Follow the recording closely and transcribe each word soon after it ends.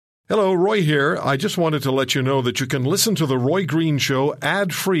Hello, Roy here. I just wanted to let you know that you can listen to The Roy Green Show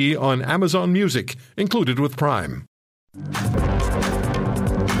ad-free on Amazon Music, included with Prime. The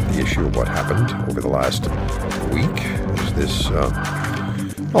issue of what happened over the last week is this,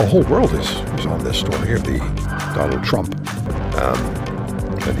 the whole world is on this story of the Donald Trump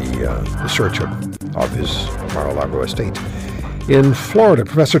and the search of his Mar-a-Lago estate. In Florida,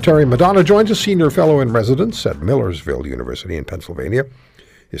 Professor Terry Madonna joins us, senior fellow in residence at Millersville University in Pennsylvania.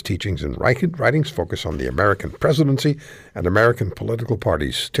 His teachings and writings focus on the American presidency and American political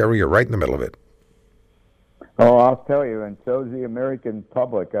parties. Terry, you're right in the middle of it. Oh, I'll tell you, and so is the American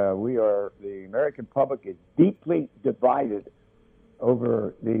public. The American public is deeply divided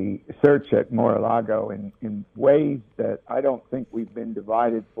over the search at Mar-a-Lago in ways that I don't think we've been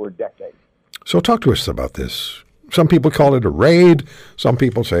divided for decades. So talk to us about this. Some people call it a raid. Some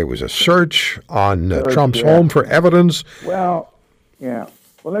people say it was a search on Trump's home for evidence. Well, yeah.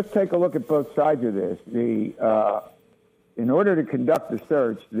 Well, let's take a look at both sides of this. In order to conduct the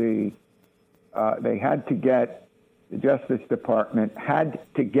search, the Justice Department had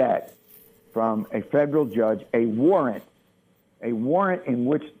to get from a federal judge a warrant in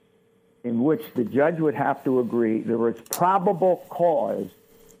which the judge would have to agree there was probable cause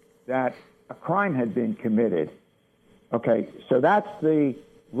that a crime had been committed. Okay, so that's the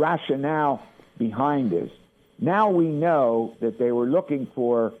rationale behind this. Now we know that they were looking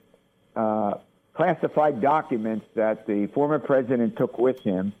for classified documents that the former president took with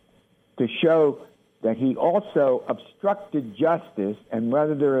him to show that he also obstructed justice and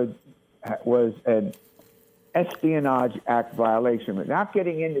whether there was an Espionage Act violation. Without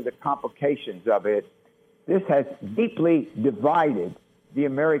getting into the complications of it, this has deeply divided the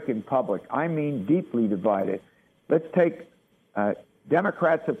American public. I mean deeply divided. Let's take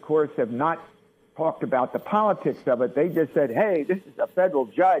Democrats, of course, have not talked about the politics of it. They just said, hey, this is a federal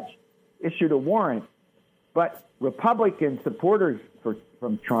judge issued a warrant. But Republican supporters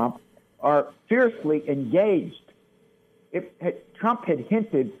from Trump are fiercely engaged. Trump had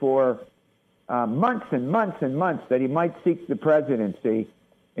hinted for months and months and months that he might seek the presidency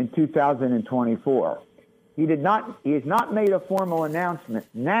in 2024. He has not made a formal announcement.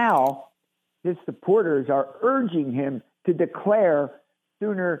 Now, his supporters are urging him to declare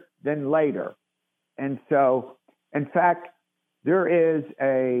sooner than later. And so, in fact, there is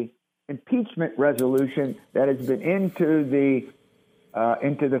a impeachment resolution that has been into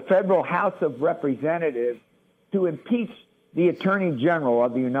the federal House of Representatives to impeach the Attorney General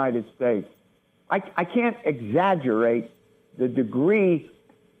of the United States. I can't exaggerate the degree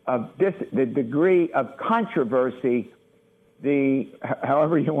of controversy,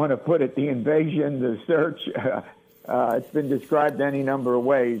 however you want to put it, the invasion, the search. It's been described any number of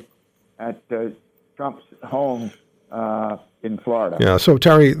ways at Trump's home in Florida. Yeah, so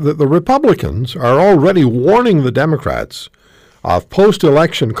Terry, the Republicans are already warning the Democrats of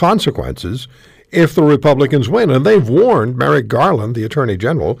post-election consequences if the Republicans win. And they've warned Merrick Garland, the Attorney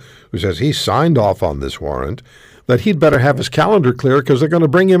General, who says he signed off on this warrant, that he'd better have his calendar clear because they're going to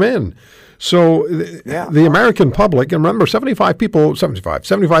bring him in. So the American public, and remember, 75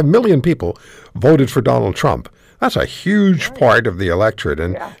 million people voted for Donald Trump. That's a huge part of the electorate,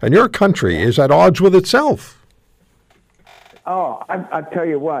 and your country is at odds with itself. Oh, I'll tell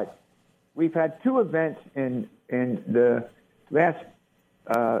you what. We've had two events in the last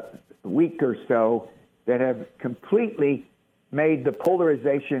week or so that have completely made the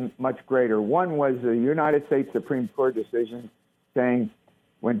polarization much greater. One was the United States Supreme Court decision saying,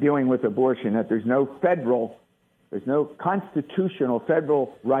 when dealing with abortion, that there's no constitutional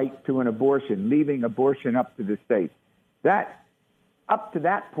federal right to an abortion, leaving abortion up to the states. Up to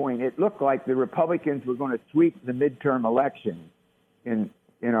that point, it looked like the Republicans were going to sweep the midterm election in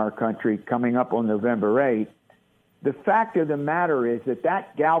our country coming up on November 8th. The fact of the matter is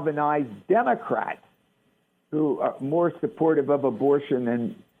that galvanized Democrats who are more supportive of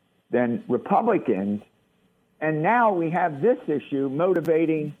abortion than Republicans. And now we have this issue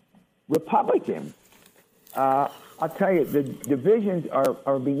motivating Republicans. I'll tell you, the divisions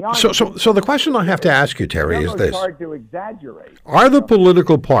are beyond. So the question I have to ask you, Terry, is this: it's hard to exaggerate. Are the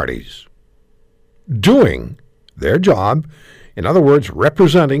political parties doing their job? In other words,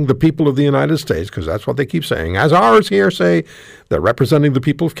 representing the people of the United States, because that's what they keep saying. As ours here say, they're representing the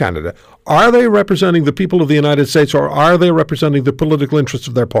people of Canada. Are they representing the people of the United States, or are they representing the political interests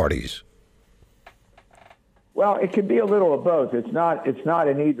of their parties? Well, it could be a little of both. It's not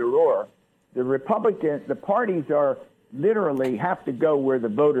an either or. The parties are literally have to go where the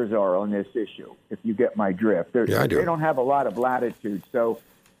voters are on this issue, if you get my drift. Yeah, I do. They don't have a lot of latitude. So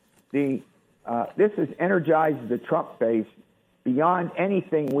this has energized the Trump base beyond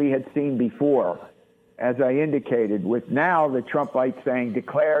anything we had seen before, as I indicated, with now the Trumpites saying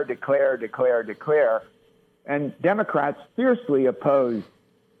declare, declare, declare, declare. And Democrats fiercely opposed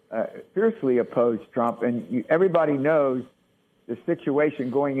Trump. And everybody knows the situation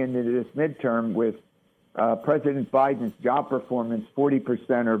going into this midterm with President Biden's job performance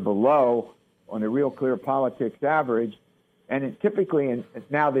 40% or below on the Real Clear Politics average. And typically,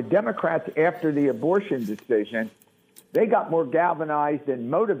 now the Democrats, after the abortion decision, they got more galvanized and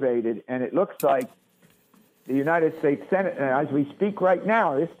motivated, and it looks like the United States Senate, and as we speak right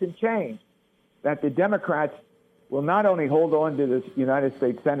now, this can change, that the Democrats will not only hold on to the United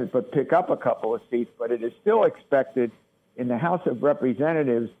States Senate, but pick up a couple of seats, but it is still expected in the House of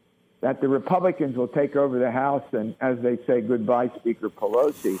Representatives that the Republicans will take over the House and, as they say, goodbye, Speaker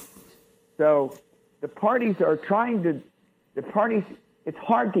Pelosi. So the parties are it's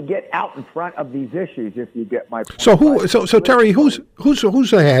hard to get out in front of these issues, if you get my point. So Terry, who's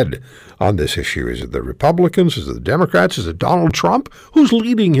ahead on this issue? Is it the Republicans? Is it the Democrats? Is it Donald Trump? Who's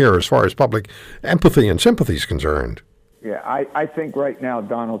leading here as far as public empathy and sympathy is concerned? Yeah, I think right now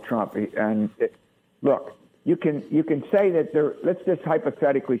Donald Trump. Look, you can say that there. Let's just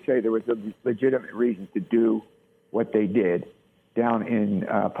hypothetically say there was a legitimate reason to do what they did down in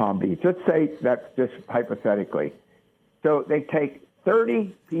Palm Beach. Let's say that's just hypothetically. So they take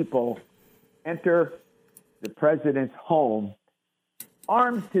 30 people, enter the president's home,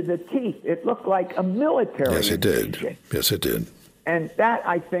 armed to the teeth. It looked like a military invasion. Yes, it did. And that,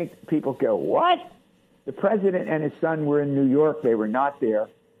 I think, people go, what? The president and his son were in New York. They were not there.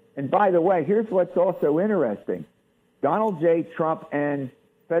 And by the way, here's what's also interesting. Donald J. Trump and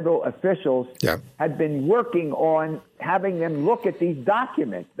federal officials had been working on having them look at these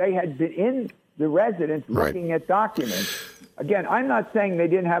documents. They had been in the residence looking at documents. Again, I'm not saying they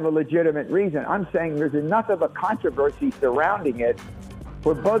didn't have a legitimate reason. I'm saying there's enough of a controversy surrounding it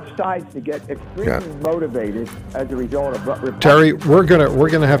for both sides to get extremely motivated as a result of Terry, we're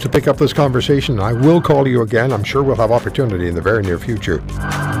gonna have to pick up this conversation. I will call you again. I'm sure we'll have opportunity in the very near future.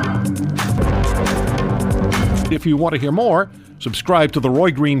 If you want to hear more, subscribe to The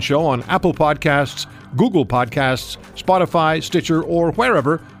Roy Green Show on Apple Podcasts, Google Podcasts, Spotify, Stitcher, or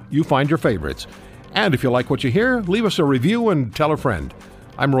wherever you find your favorites. And if you like what you hear, leave us a review and tell a friend.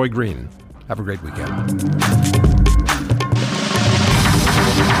 I'm Roy Green. Have a great weekend.